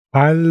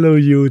Hallo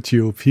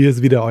YouTube, hier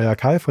ist wieder euer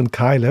Kai von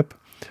KaiLab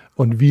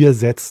und wir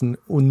setzen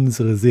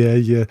unsere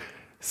Serie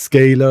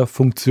Scaler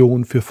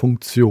Funktion für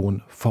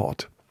Funktion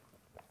fort.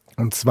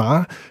 Und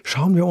zwar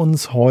schauen wir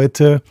uns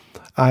heute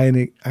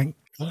ein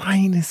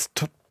kleines,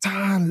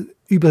 total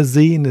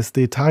übersehenes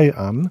Detail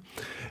an,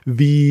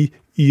 wie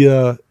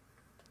ihr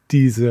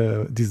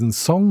diesen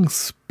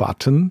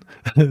Songs-Button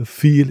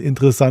viel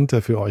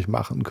interessanter für euch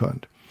machen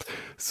könnt.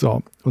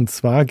 So, und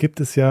zwar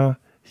gibt es ja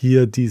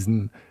hier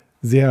diesen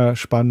sehr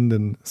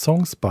spannenden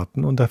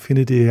Songs-Button und da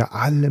findet ihr ja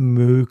alle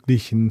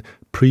möglichen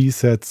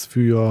Presets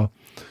für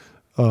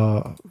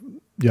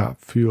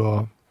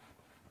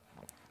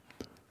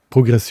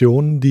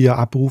Progressionen, die ihr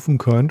abrufen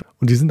könnt,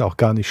 und die sind auch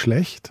gar nicht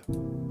schlecht.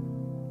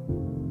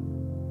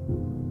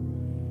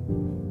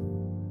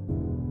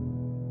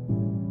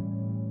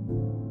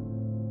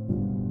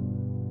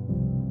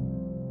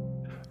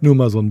 Nur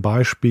mal so ein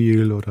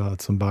Beispiel oder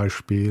zum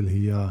Beispiel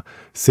hier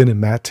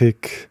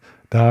Cinematic.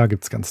 Da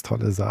gibt es ganz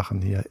tolle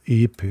Sachen hier.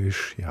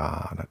 Episch,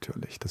 ja,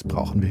 natürlich, das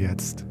brauchen wir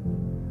jetzt.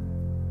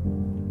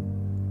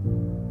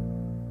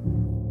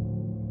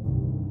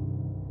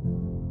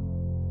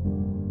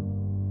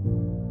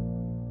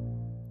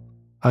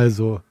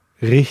 Also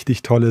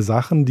richtig tolle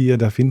Sachen, die ihr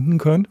da finden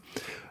könnt.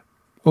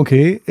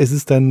 Okay, es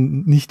ist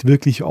dann nicht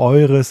wirklich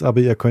eures, aber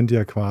ihr könnt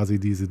ja quasi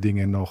diese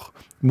Dinge noch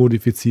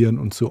modifizieren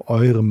und zu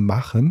eurem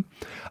machen.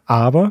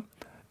 Aber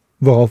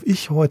worauf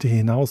ich heute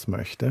hinaus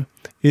möchte,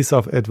 ist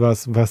auf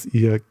etwas, was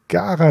ihr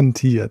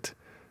garantiert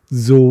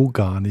so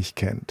gar nicht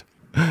kennt.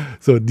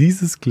 So,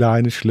 dieses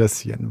kleine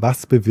Schlösschen,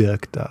 was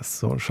bewirkt das?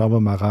 So, schauen wir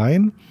mal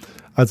rein.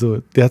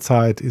 Also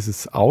derzeit ist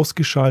es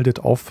ausgeschaltet,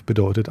 off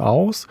bedeutet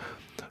aus.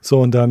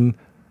 So, und dann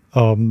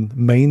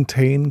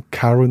Maintain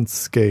Current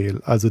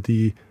Scale, also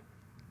die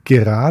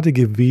gerade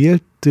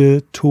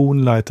gewählte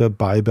Tonleiter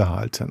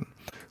beibehalten.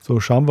 So,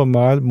 schauen wir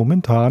mal.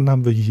 Momentan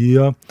haben wir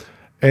hier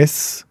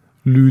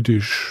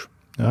S-lydisch,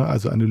 ja,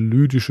 also eine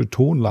lydische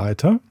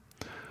Tonleiter.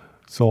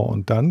 So,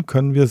 und dann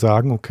können wir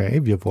sagen,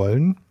 okay, wir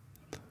wollen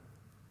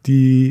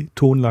die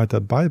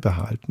Tonleiter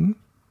beibehalten.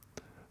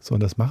 So,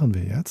 und das machen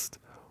wir jetzt.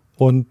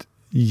 Und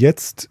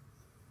jetzt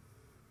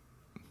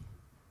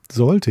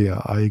sollte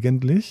ja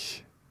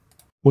eigentlich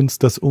uns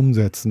das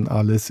umsetzen,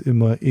 alles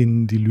immer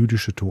in die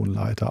lydische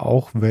Tonleiter,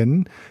 auch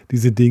wenn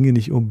diese Dinge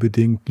nicht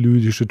unbedingt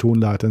lydische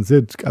Tonleitern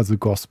sind. Also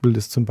Gospel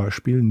ist zum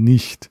Beispiel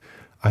nicht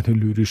eine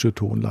lydische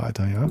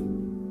Tonleiter, ja.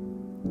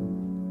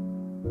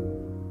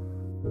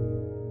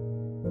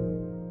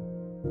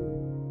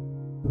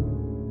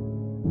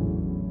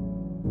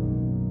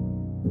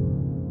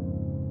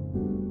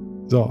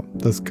 So,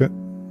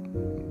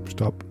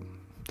 Stopp.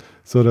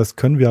 So, das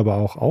können wir aber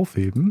auch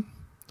aufheben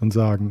und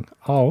sagen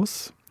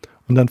aus.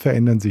 Und dann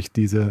verändern sich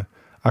diese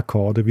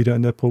Akkorde wieder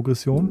in der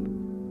Progression,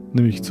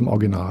 nämlich zum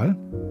Original.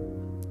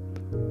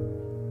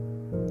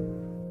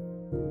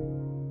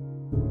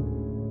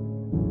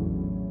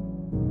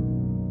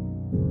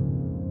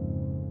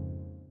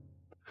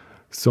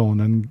 So, und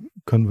dann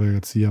können wir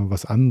jetzt hier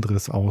was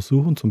anderes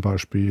aussuchen, zum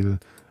Beispiel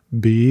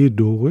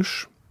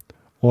B-dorisch.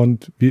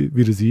 Und wie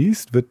du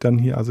siehst, wird dann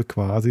hier also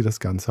quasi das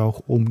Ganze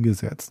auch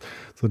umgesetzt.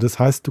 So, das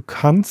heißt, du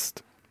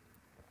kannst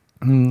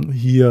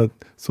hier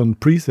so ein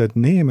Preset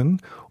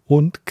nehmen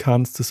und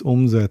kannst es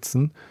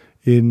umsetzen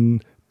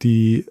in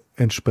die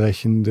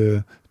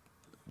entsprechende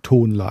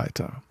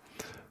Tonleiter.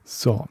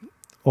 So,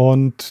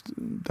 und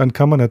dann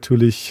kann man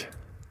natürlich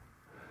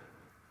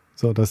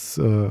so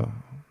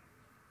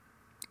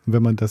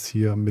wenn man das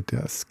hier mit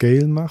der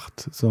Scale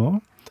macht,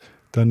 so,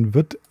 dann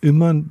wird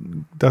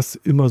das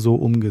immer so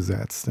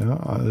umgesetzt.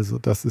 Ja? Also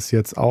das ist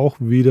jetzt auch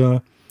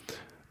wieder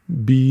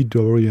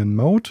B-Dorian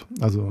Mode,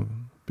 also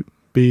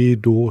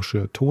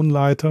B-dorische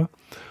Tonleiter,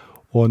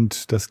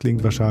 und das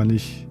klingt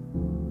wahrscheinlich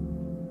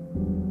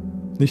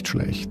nicht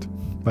schlecht,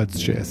 weil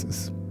es Jazz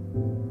ist.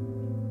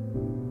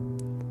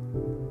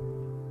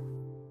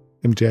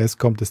 Im Jazz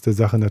kommt es der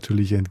Sache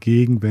natürlich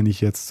entgegen, wenn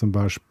ich jetzt zum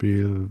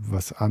Beispiel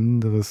was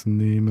anderes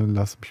nehme.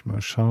 Lass mich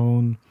mal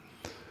schauen.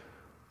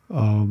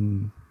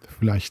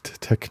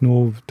 Vielleicht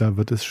Techno, da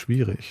wird es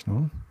schwierig,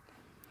 ne?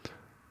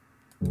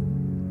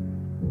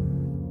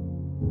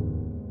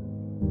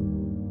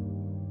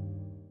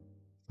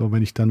 So,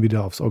 wenn ich dann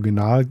wieder aufs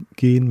Original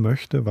gehen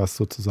möchte, was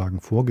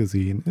sozusagen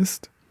vorgesehen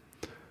ist,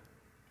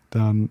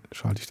 dann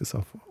schalte ich das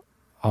auf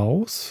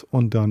aus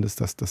und dann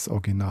ist das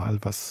Original,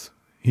 was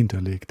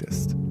hinterlegt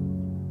ist.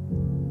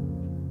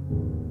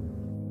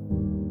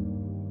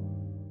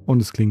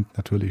 Und es klingt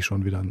natürlich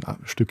schon wieder ein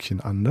Stückchen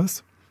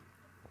anders.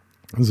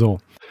 So,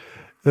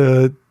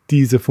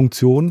 diese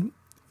Funktion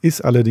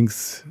ist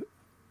allerdings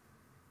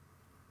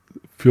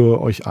für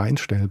euch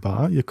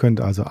einstellbar. Ihr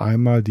könnt also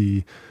einmal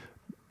die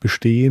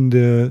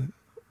bestehende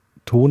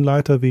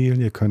Tonleiter wählen,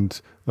 ihr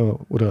könnt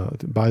oder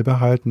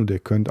beibehalten, und ihr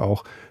könnt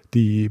auch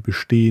den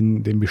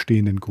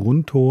bestehenden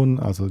Grundton,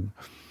 also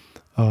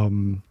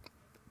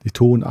die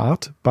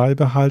Tonart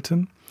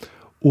beibehalten.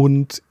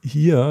 Und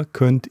hier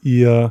könnt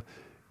ihr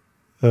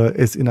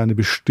es in eine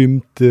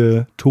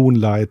bestimmte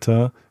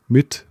Tonleiter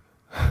mit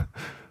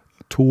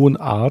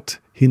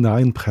Tonart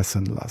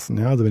hineinpressen lassen.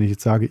 Ja, also wenn ich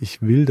jetzt sage,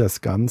 ich will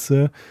das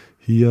Ganze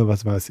hier,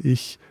 was weiß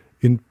ich,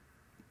 in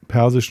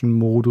persischen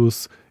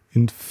Modus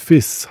in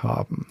Fis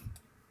haben.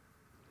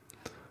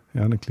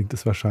 Ja, dann klingt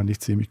das wahrscheinlich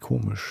ziemlich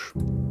komisch.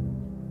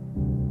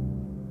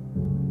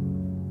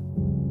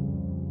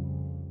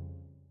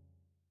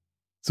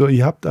 So,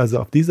 ihr habt also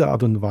auf diese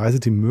Art und Weise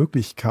die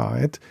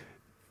Möglichkeit,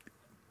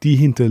 die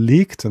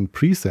hinterlegten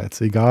Presets,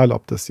 egal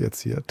ob das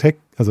jetzt hier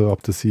also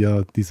ob das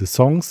hier diese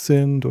Songs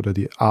sind oder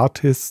die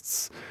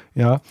Artists,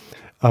 ja,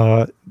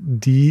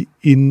 die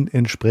in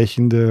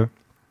entsprechende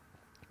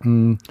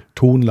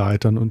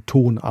Tonleitern und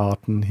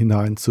Tonarten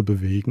hinein zu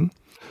bewegen.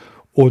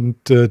 Und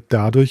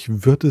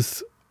dadurch wird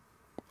es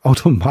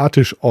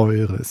automatisch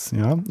eures.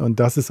 Ja? Und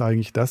das ist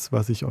eigentlich das,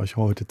 was ich euch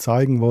heute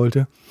zeigen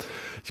wollte.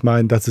 Ich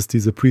meine, dass es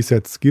diese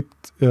Presets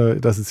gibt,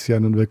 das ist ja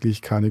nun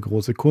wirklich keine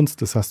große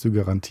Kunst. Das hast du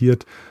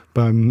garantiert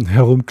beim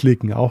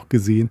Herumklicken auch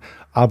gesehen.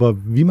 Aber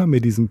wie man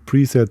mit diesen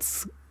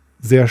Presets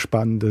sehr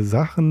spannende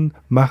Sachen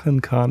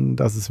machen kann,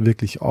 dass es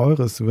wirklich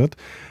eures wird,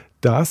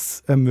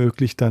 das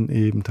ermöglicht dann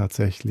eben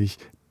tatsächlich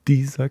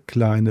dieser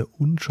kleine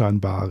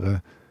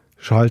unscheinbare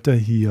Schalter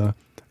hier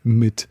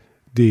mit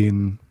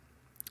dem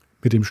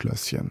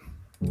Schlösschen.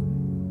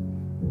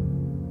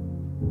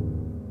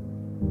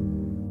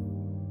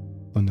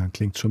 Und dann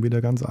klingt es schon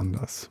wieder ganz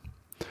anders.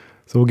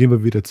 So, gehen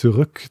wir wieder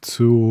zurück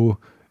zu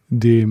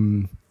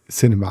dem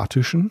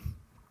Cinematischen.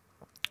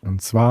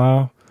 Und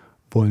zwar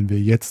wollen wir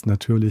jetzt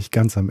natürlich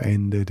ganz am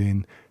Ende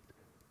den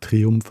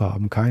Triumph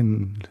haben.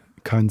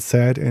 Kein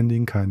Sad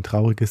Ending, kein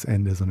trauriges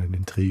Ende, sondern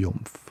den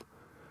Triumph.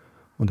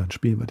 Und dann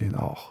spielen wir den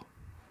auch.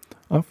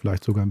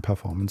 Vielleicht sogar im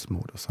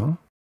Performance-Modus. Ja?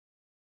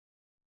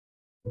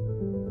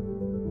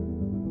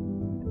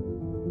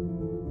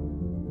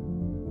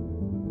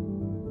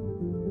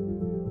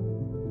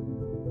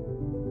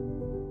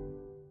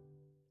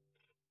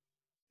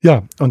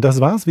 Ja, und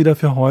das war's wieder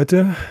für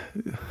heute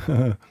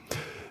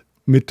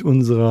mit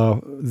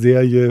unserer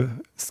Serie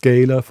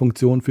Scaler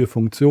Funktion für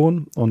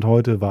Funktion. Und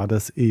heute war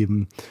das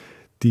eben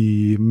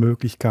die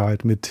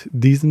Möglichkeit, mit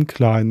diesem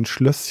kleinen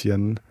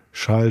Schlösschen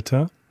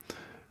Schalter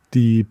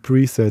die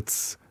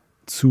Presets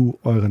zu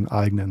euren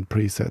eigenen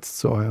Presets,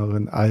 zu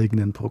euren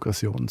eigenen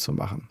Progressionen zu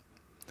machen.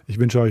 Ich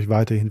wünsche euch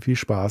weiterhin viel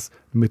Spaß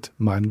mit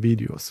meinen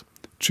Videos.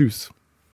 Tschüss.